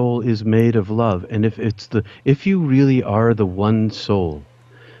the soul is made of love, and if you really are the one soul,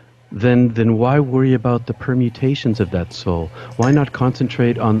 then why worry about the permutations of that soul? Why not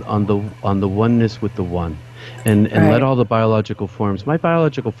concentrate on the oneness with the one, and let Right. all the biological forms. My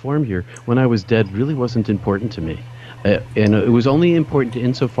biological form here, when I was dead, really wasn't important to me, and it was only important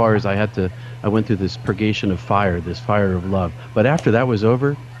insofar as I went through this purgation of fire, this fire of love. But after that was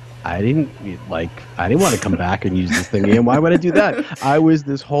over, I didn't want to come back and use this thing again. Why would I do that? I was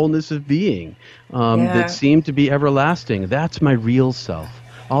this wholeness of being that Yeah. seemed to be everlasting. That's my real self.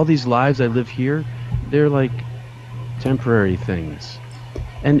 All these lives I live here, they're like temporary things.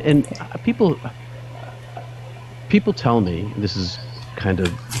 And people tell me, this is kind of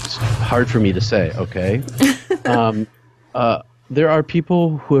hard for me to say, okay? Um, there are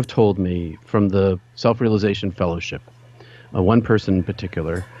people who have told me from the Self-Realization Fellowship, one person in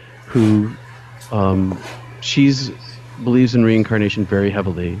particular, who she's believes in reincarnation very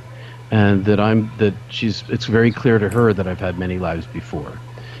heavily, and it's very clear to her that I've had many lives before,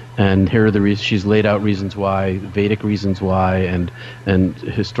 and here are the reasons. She's laid out reasons why, Vedic reasons why, and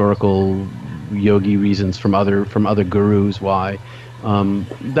historical yogi reasons from other gurus why.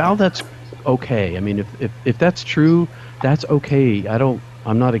 Now that's okay. I mean, if that's true, that's okay.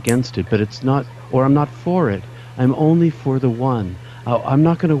 I'm not against it, but it's not, or I'm not for it. I'm only for the one. I'm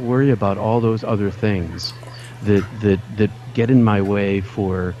not going to worry about all those other things that get in my way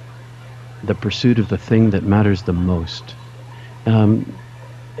for the pursuit of the thing that matters the most. Um,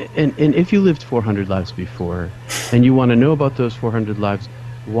 and if you lived 400 lives before, and you want to know about those 400 lives,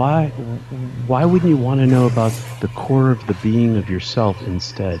 why wouldn't you want to know about the core of the being of yourself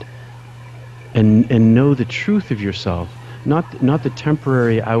instead? And know the truth of yourself, not the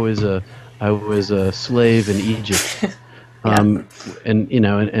temporary. I was a slave in Egypt, Yeah.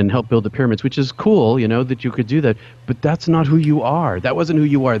 and help build the pyramids, which is cool, that you could do that. But that's not who you are. That wasn't who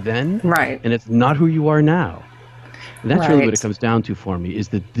you are then, Right. and it's not who you are now. And that's really what it Right. comes down to for me, is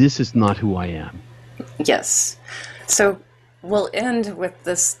that this is not who I am. Yes. So we'll end with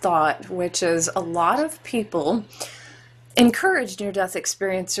this thought, which is a lot of people encourage near-death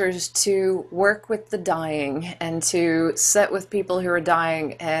experiencers to work with the dying and to sit with people who are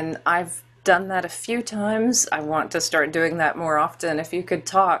dying. And I've done that a few times. I want to start doing that more often. If you could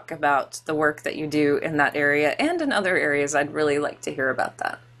talk about the work that you do in that area and in other areas, I'd really like to hear about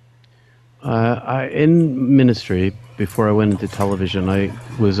that. In ministry, before I went into television, I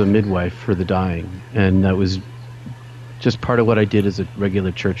was a midwife for the dying, and that was just part of what I did as a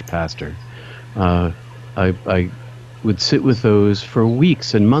regular church pastor. Uh, I would sit with those for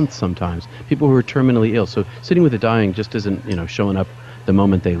weeks and months sometimes. People who are terminally ill. So sitting with the dying just isn't, showing up the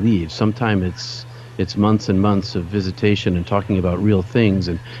moment they leave. Sometimes it's months and months of visitation and talking about real things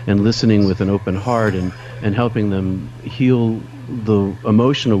and listening with an open heart and helping them heal the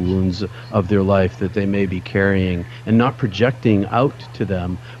emotional wounds of their life that they may be carrying and not projecting out to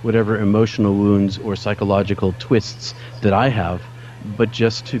them whatever emotional wounds or psychological twists that I have, but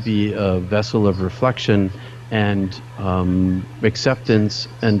just to be a vessel of reflection and acceptance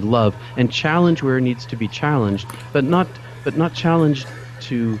and love and challenge where it needs to be challenged, but not challenged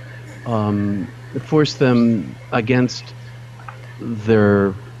to force them against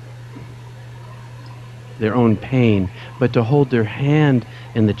their their own pain, but to hold their hand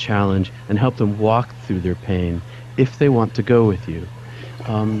in the challenge and help them walk through their pain if they want to go with you.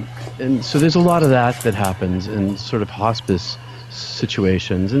 And so there's a lot of that happens in sort of hospice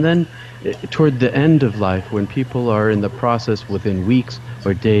situations. And then toward the end of life, when people are in the process within weeks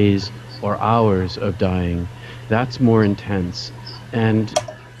or days or hours of dying, that's more intense. And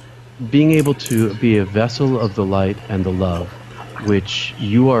being able to be a vessel of the light and the love, which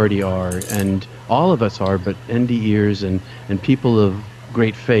you already are, and all of us are, but NDEers and people of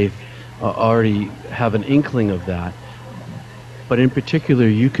great faith already have an inkling of that. But in particular,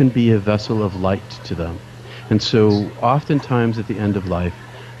 you can be a vessel of light to them. And so oftentimes at the end of life,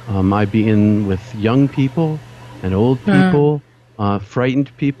 I be in with young people and old people,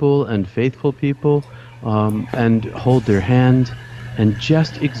 frightened people and faithful people, and hold their hand and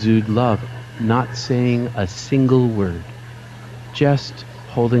just exude love, not saying a single word, just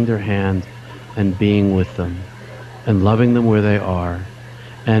holding their hand and being with them and loving them where they are.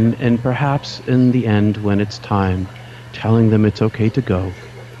 And perhaps in the end, when it's time, telling them it's okay to go.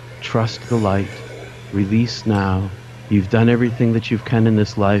 Trust the light. Release now. You've done everything that you can in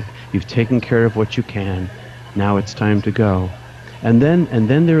this life. You've taken care of what you can. Now it's time to go. And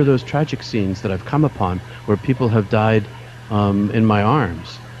then there are those tragic scenes that I've come upon where people have died in my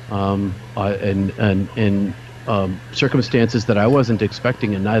arms, and in circumstances that I wasn't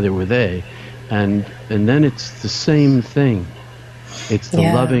expecting, and neither were they. And then it's the same thing. It's the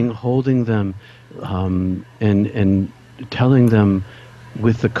loving, holding them, and telling them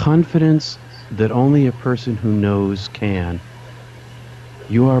with the confidence that only a person who knows can.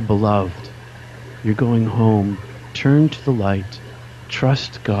 You are beloved. You're going home. Turn to the light.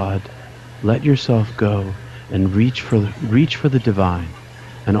 Trust God. Let yourself go and reach for the divine,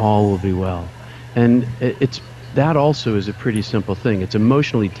 and all will be well. And it's that also is a pretty simple thing. It's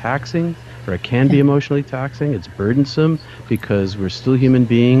emotionally taxing, or it can be emotionally taxing. It's burdensome because we're still human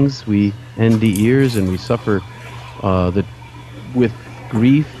beings. We NDEers, and we suffer with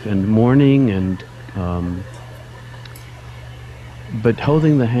grief and mourning, and but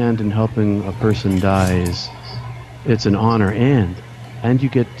holding the hand and helping a person die it's an honor, and you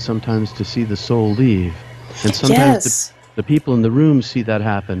get sometimes to see the soul leave, and sometimes the people in the room see that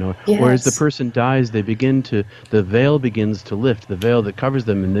happen, or as the person dies, the veil begins to lift, the veil that covers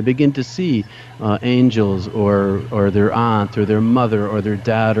them, and they begin to see angels or their aunt or their mother or their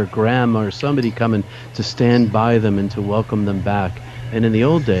dad or grandma or somebody coming to stand by them and to welcome them back. And in the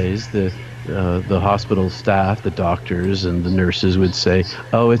old days, the hospital staff, the doctors and the nurses would say,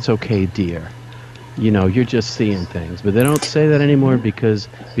 "Oh, it's okay, dear. You're just seeing things." But they don't say that anymore because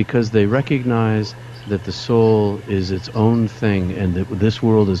they recognize that the soul is its own thing, and that this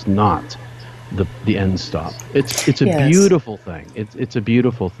world is not the end stop. It's a beautiful thing. It's a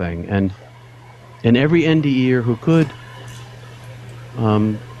beautiful thing, and every NDEer who could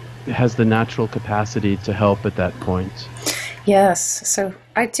has the natural capacity to help at that point. Yes, so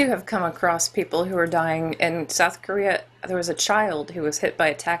I too have come across people who are dying. In South Korea, there was a child who was hit by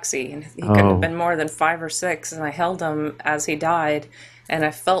a taxi, and he couldn't have been more than 5 or 6, and I held him as he died, and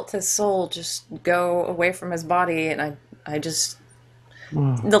I felt his soul just go away from his body, and I just,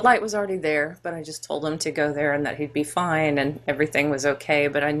 the light was already there, but I just told him to go there and that he'd be fine, and everything was okay,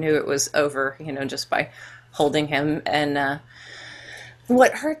 but I knew it was over, just by holding him. And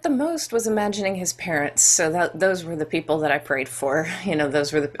what hurt the most was imagining his parents. So those were the people that I prayed for.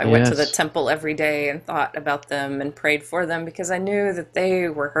 Those were I went to the temple every day and thought about them and prayed for them because I knew that they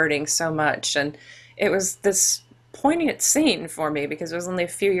were hurting so much. And it was this poignant scene for me because it was only a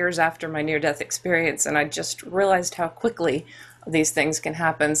few years after my near-death experience, and I just realized how quickly these things can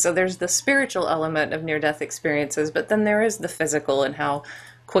happen. So there's the spiritual element of near-death experiences, but then there is the physical and how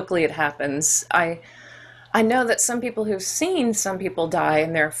quickly it happens. I know that some people who've seen some people die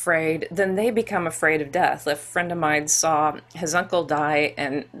and they're afraid, then they become afraid of death. A friend of mine saw his uncle die,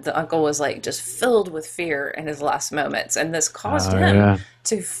 and the uncle was like just filled with fear in his last moments, and this caused him Yeah,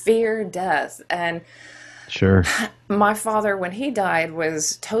 to fear death. And sure. my father, when he died,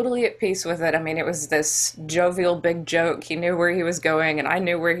 was totally at peace with it. I mean, it was this jovial big joke. He knew where he was going, and I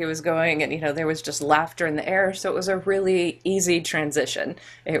knew where he was going, and there was just laughter in the air. So it was a really easy transition.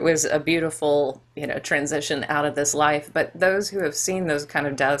 It was a beautiful, transition out of this life. But those who have seen those kind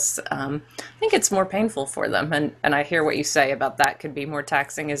of deaths, I think it's more painful for them. And I hear what you say about that could be more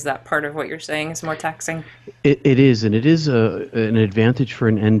taxing. Is that part of what you're saying is more taxing? It is, and it is an advantage for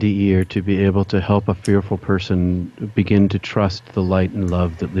an NDEer to be able to help a fearful person begin to trust the light and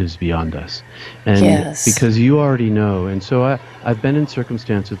love that lives beyond us. And Yes. because you already know, and so I've been in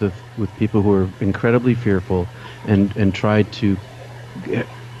circumstances with people who are incredibly fearful and tried to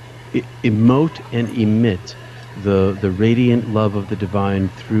emote and emit the radiant love of the divine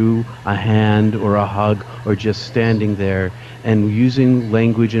through a hand or a hug or just standing there and using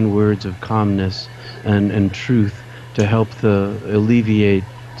language and words of calmness and truth to help alleviate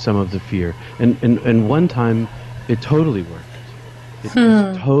some of the fear. And one time it totally worked.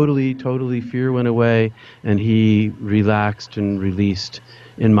 It totally fear went away and he relaxed and released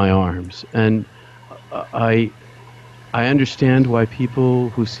in my arms. And I I understand why people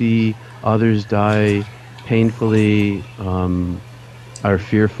who see others die painfully are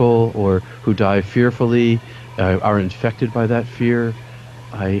fearful, or who die fearfully are infected by that fear.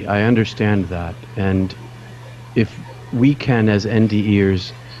 I understand that. And if we can, as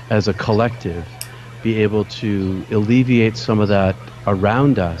NDEers, as a collective, be able to alleviate some of that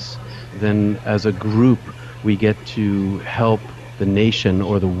around us, then as a group we get to help the nation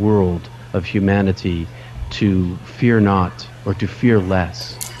or the world of humanity to fear not, or to fear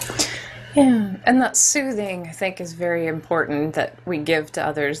less. Yeah, and that soothing, I think, is very important that we give to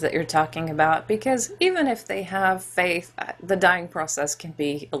others that you're talking about, because even if they have faith, the dying process can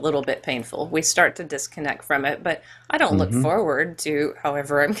be a little bit painful. We start to disconnect from it, but I don't look Hmm. forward to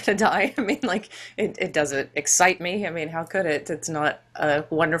however I'm going to die. I mean, like, it doesn't excite me. I mean, how could it? It's not a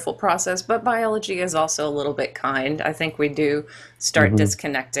wonderful process, but biology is also a little bit kind. I think we do start Hmm.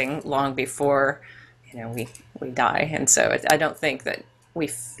 disconnecting long before, we die, and so I don't think that we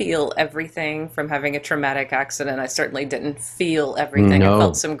feel everything from having a traumatic accident. I certainly didn't feel everything. I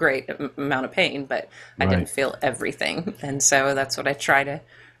felt No, some great amount of pain, but I right. didn't feel everything. And so that's what I try to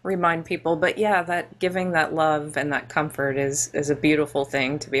remind people. But yeah, that giving that love and that comfort is a beautiful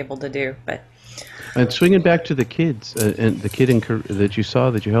thing to be able to do. But And swinging back to the kids, and the kid that you saw,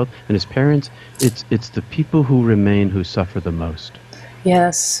 that you held, and his parents, it's the people who remain who suffer the most.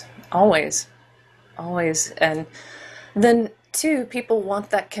 yes, always, always. And then too, people want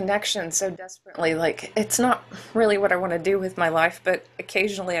that connection so desperately. Like, it's not really what I want to do with my life, but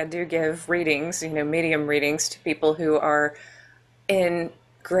occasionally I do give readings, medium readings to people who are in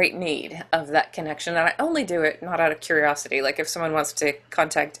great need of that connection. And I only do it not out of curiosity. Like, if someone wants to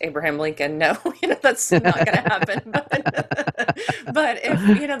contact Abraham Lincoln, no, that's not going to happen. But if,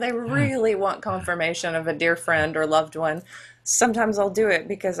 they really want confirmation of a dear friend or loved one, sometimes I'll do it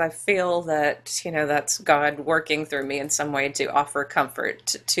because I feel that, that's God working through me in some way to offer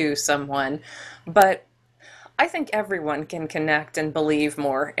comfort to someone. But I think everyone can connect and believe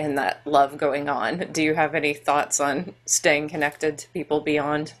more in that love going on. Do you have any thoughts on staying connected to people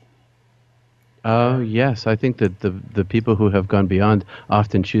beyond? Oh, yes, I think that the people who have gone beyond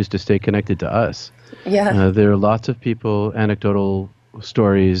often choose to stay connected to us. Yeah. There are lots of people, anecdotal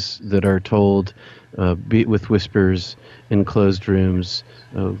stories that are told with whispers in closed rooms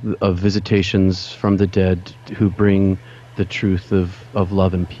of visitations from the dead who bring the truth of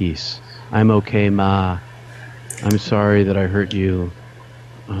love and peace. I'm okay, Ma. I'm sorry that I hurt you.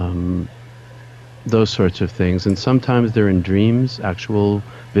 Um, those sorts of things. And sometimes they're in dreams, actual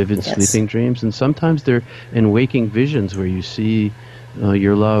vivid Yes. sleeping dreams, and sometimes they're in waking visions where you see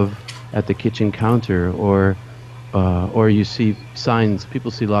your love at the kitchen counter, or you see signs.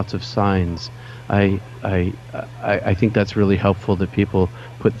 People see lots of signs. I I I think that's really helpful that people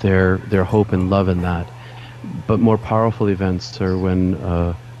put their hope and love in that. But more powerful events are when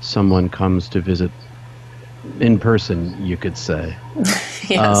someone comes to visit in person, you could say.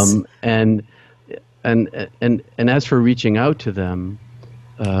 Yes. Um, and and as for reaching out to them,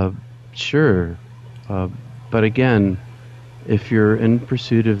 uh, sure. Uh, but again, if you're in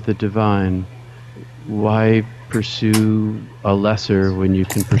pursuit of the divine, why pursue a lesser when you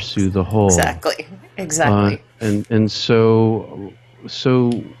can pursue the whole? Exactly. Exactly. And so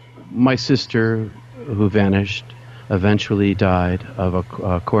my sister, who vanished, eventually died of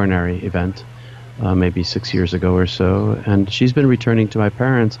a coronary event, maybe 6 years ago or so, and she's been returning to my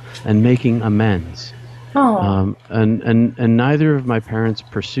parents and making amends. Oh. And neither of my parents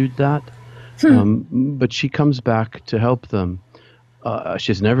pursued that, Hmm. but she comes back to help them.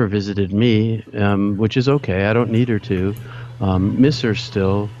 She's never visited me, which is okay. I don't need her to. Miss her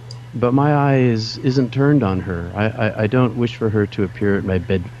still, but my eye isn't turned on her. I don't wish for her to appear at my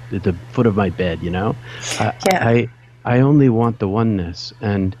bed, at the foot of my bed. I Yeah. I I only want the oneness,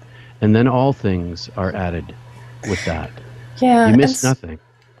 and then all things are added with that. You Yeah. And miss nothing.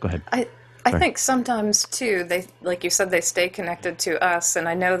 Go ahead. I I Sorry. think sometimes too, they, like you said, they stay connected to us, and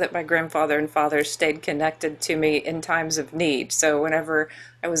I know that my grandfather and father stayed connected to me in times of need. So whenever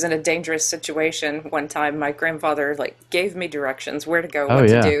I was in a dangerous situation one time, my grandfather like gave me directions where to go, Oh what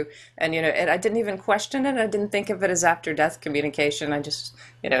to yeah. do, and and I didn't even question it. I didn't think of it as after death communication. I just,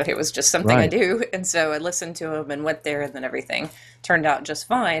 it was just something I Right. do, and so I listened to him and went there, and then everything turned out just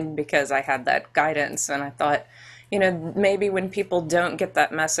fine because I had that guidance, and I thought, maybe when people don't get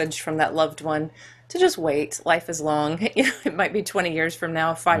that message from that loved one, to just wait. Life is long. It might be 20 years from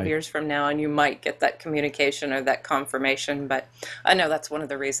now, five Right. years from now, and you might get that communication or that confirmation. But I know that's one of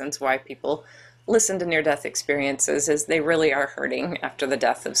the reasons why people listen to near-death experiences is they really are hurting after the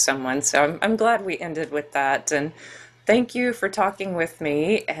death of someone. So I'm glad we ended with that. And thank you for talking with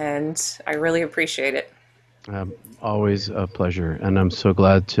me, and I really appreciate it. Always a pleasure, and I'm so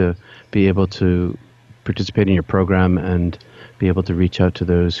glad to be able to participate in your program and be able to reach out to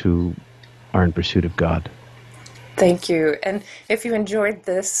those who are in pursuit of God. Thank you. And if you enjoyed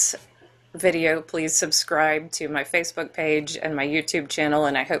this video, please subscribe to my Facebook page and my YouTube channel,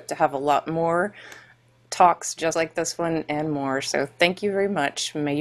 and I hope to have a lot more talks just like this one and more. So thank you very much. May